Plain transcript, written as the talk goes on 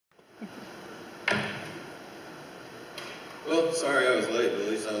Well, sorry I was late, but at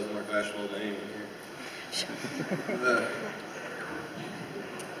least I was more fashionable than anyone here.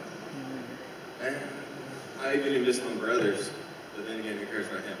 I even miss my brothers, but then again, who cares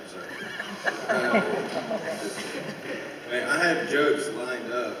about him? Sorry. I had jokes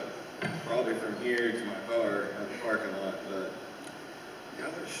lined up, probably from here to my car at the parking lot, but y'all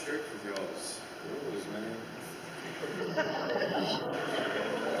are strict with y'all's rules, man.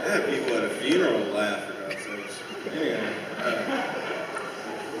 I had people at a funeral laugh for God's sakes. Anyway, I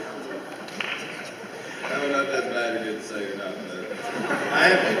don't know if that's bad or good to say or not, but I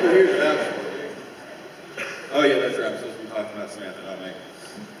have people here to vouch for me. Oh yeah, that's right, I'm supposed to be talking about Samantha, not me.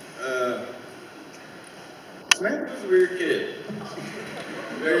 Samantha was a weird kid.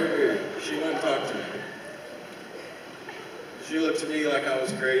 Very weird. She wouldn't talk to me. She looked at me like I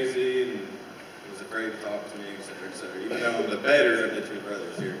was crazy and was afraid to talk to me, etc., even though I'm the better of the two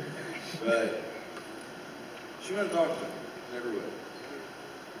brothers here. But she wouldn't talk to me. Never would.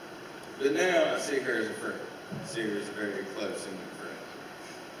 But now I see her as a friend. I see her as a very close and good friend.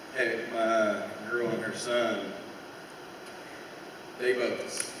 Hey, my girl and her son, they both,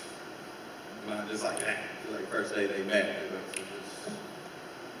 just like that. Like first day they met, they both were just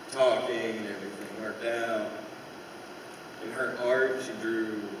talking and everything worked out. In her art, she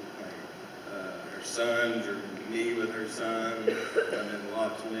drew her son, drew me with her son. That meant a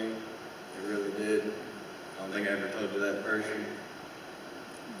lot to me. It really did. I don't think I ever told you that in person.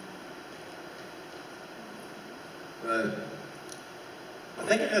 But I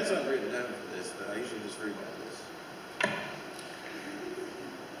think I had something written down for this, but I usually just read like this.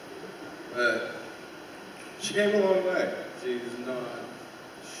 But she came a long way. She's not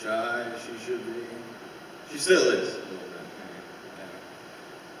shy as she should be. She still is a little bit. Yeah.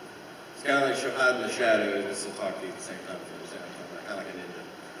 It's kind of like she'll hide in the shadows and still talk to you at the same time. Kind of like a ninja.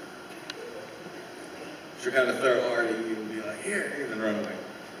 She'll kind of throw art at you and be like, here, and run away.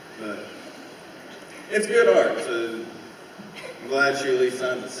 But it's good art, so I'm glad she at least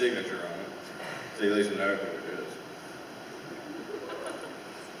signed the signature on it. So at least we know who it is.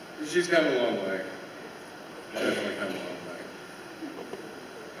 But she's come a long way. Definitely come a long way.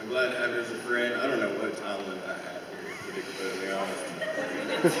 I'm glad to have her as a friend. I don't know what time limit I have here, to be completely honest.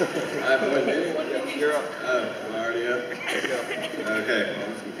 I have one minute. You're up. Oh, am I already up? Okay, well,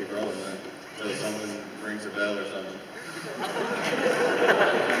 I'm just going to keep rolling then. Until someone rings a bell or something.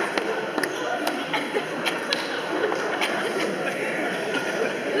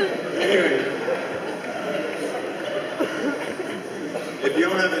 Anyway, if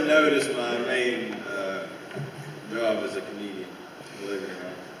y'all haven't noticed, my main job is a comedian, believe it or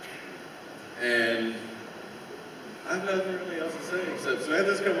not. And I have nothing really else to say except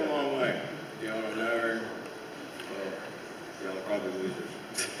Samantha's come a long way. If y'all don't know her, well, y'all are probably losers.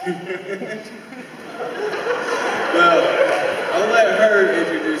 Well, I'll let her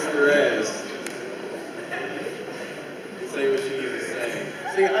introduce the rest. Say what she needs to say.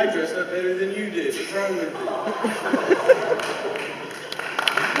 See, I dressed up better than you did. What's wrong with you?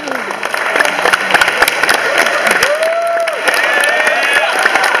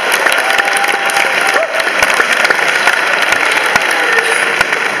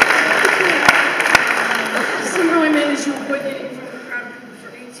 Somehow I managed to avoid getting in front of a crowd of people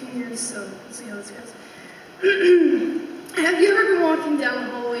for 18 years, so let's see how this goes. Have you ever been walking down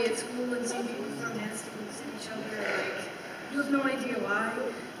the hallway at school and seen people throw nasty looks at each other, like, you have no idea why?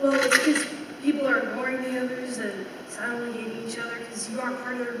 Well, it's because people are ignoring the others and silently hating each other because you aren't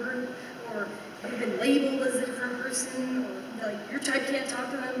part of their group, or you've been labeled as a different person, or like your type can't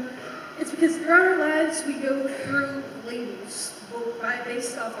talk to them. It's because throughout our lives we go through labels,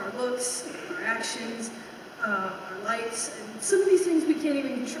 based off our looks, our actions, our likes, and some of these things we can't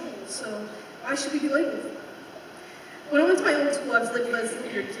even control, so why should we be labeled for them? When I went to my old school, I was labeled as the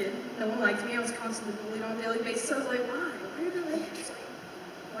weird kid. No one liked me. I was constantly bullied on a daily basis. I was like, why? Why are there labels?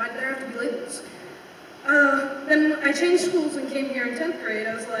 Why do there have to be labels? Then I changed schools and came here in 10th grade.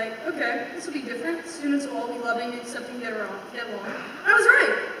 I was like, okay, this will be different. Students will all be loving, accepting, get along. I was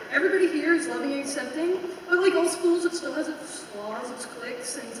right. Everybody here is loving and accepting. But like all schools, it still has its flaws, its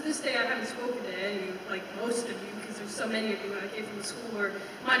cliques. And to this day, I haven't spoken to any, like most of you, because there's so many of you when I came from the school where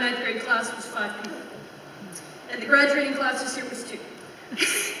my 9th grade class was 5 people. And the graduating class this year was 2.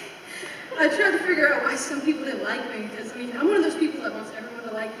 I tried to figure out why some people didn't like me, because I mean, I'm one of those people that wants everyone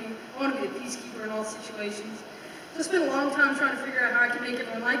to like me. I want to be a peacekeeper in all situations. So I spent a long time trying to figure out how I could make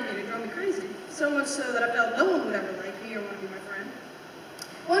everyone like me, and it drove me crazy. So much so that I felt no one would ever like me or want to be my friend.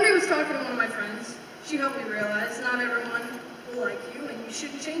 One day I was talking to one of my friends. She helped me realize not everyone will like you, and you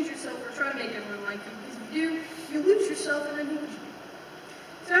shouldn't change yourself or try to make everyone like you, because if you do, you lose yourself and then who would you be?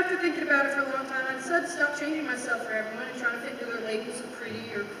 So after thinking about it for a long time, I decided to stop changing myself for everyone and trying to fit into their labels of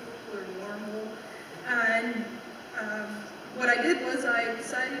pretty or cool or normal. And what I did was I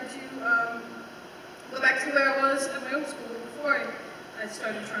decided to go back to where I was at my old school before I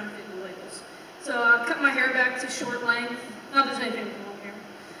started trying to fit into labels. So I cut my hair back to short length. Not there's anything wrong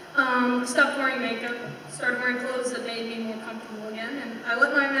here. Stopped wearing makeup. Started wearing clothes that made me more comfortable again. And I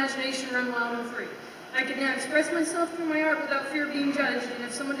let my imagination run wild and free. I could now express myself through my art without fear of being judged. And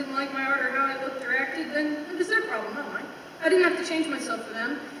if someone didn't like my art or how I looked or acted, then it was their problem, not mine. I didn't have to change myself for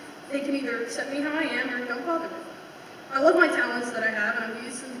them. They can either accept me how I am or don't bother with it. I love my talents that I have, and I will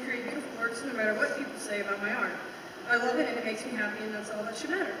use them to create beautiful works no matter what people say about my art. I love it, and it makes me happy, and that's all that should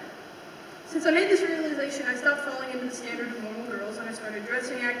matter. Since I made this realization, I stopped falling into the standard of normal girls, and I started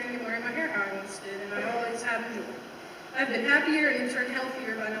dressing, acting, and wearing my hair how I once did, and I always have enjoyed. I've been happier and in turn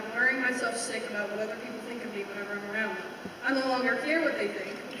healthier by not worrying myself sick about what other people think of me whenever I'm around them. I no longer care what they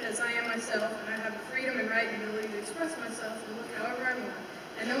think, because I am myself, and I have the freedom and right and ability to express myself and look however I want,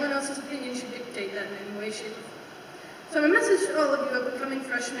 and no one else's opinion should dictate that in any way, shape, or form. So my message to all of you up-and-coming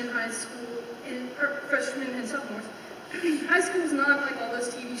freshmen in high school, or freshmen and sophomores, high school is not like all those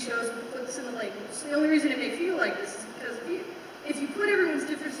TV shows with puts in the labels. The only reason it may feel like this is because of you. If you put everyone's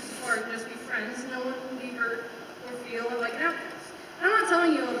differences apart and just be friends, no one will be hurt or feel like an outcast. I'm not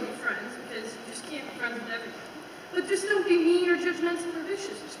telling you all to be friends, because you just can't be friends with everyone. But just don't be mean or judgmental or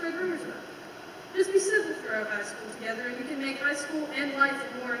vicious or spread rumors about it. Just be civil throughout high school together, and you can make high school and life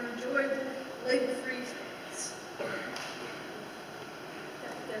a more enjoyable, label-free experience.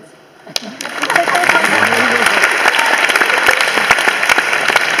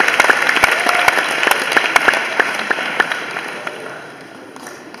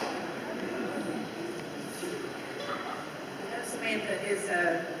 Samantha is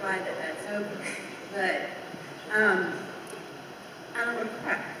glad that that's over, but I don't want to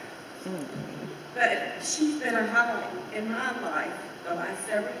cry. But she's been a highlight in my life the last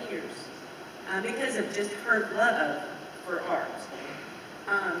several years because of just her love for art.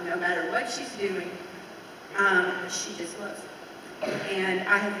 No matter what she's doing, she just loves it. And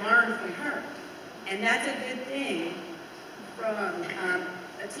I have learned from her. And that's a good thing from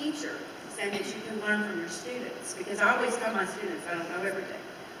a teacher, saying that you can learn from your students. Because I always tell my students, I don't know everything.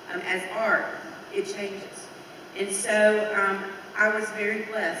 As art, it changes. And so I was very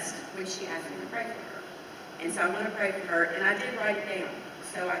blessed when she asked me to pray for her. And so I want to pray for her, and I did write it down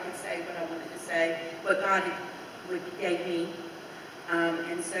so I could say what I wanted to say, what God gave me.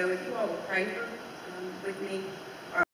 And so if you all will pray with me,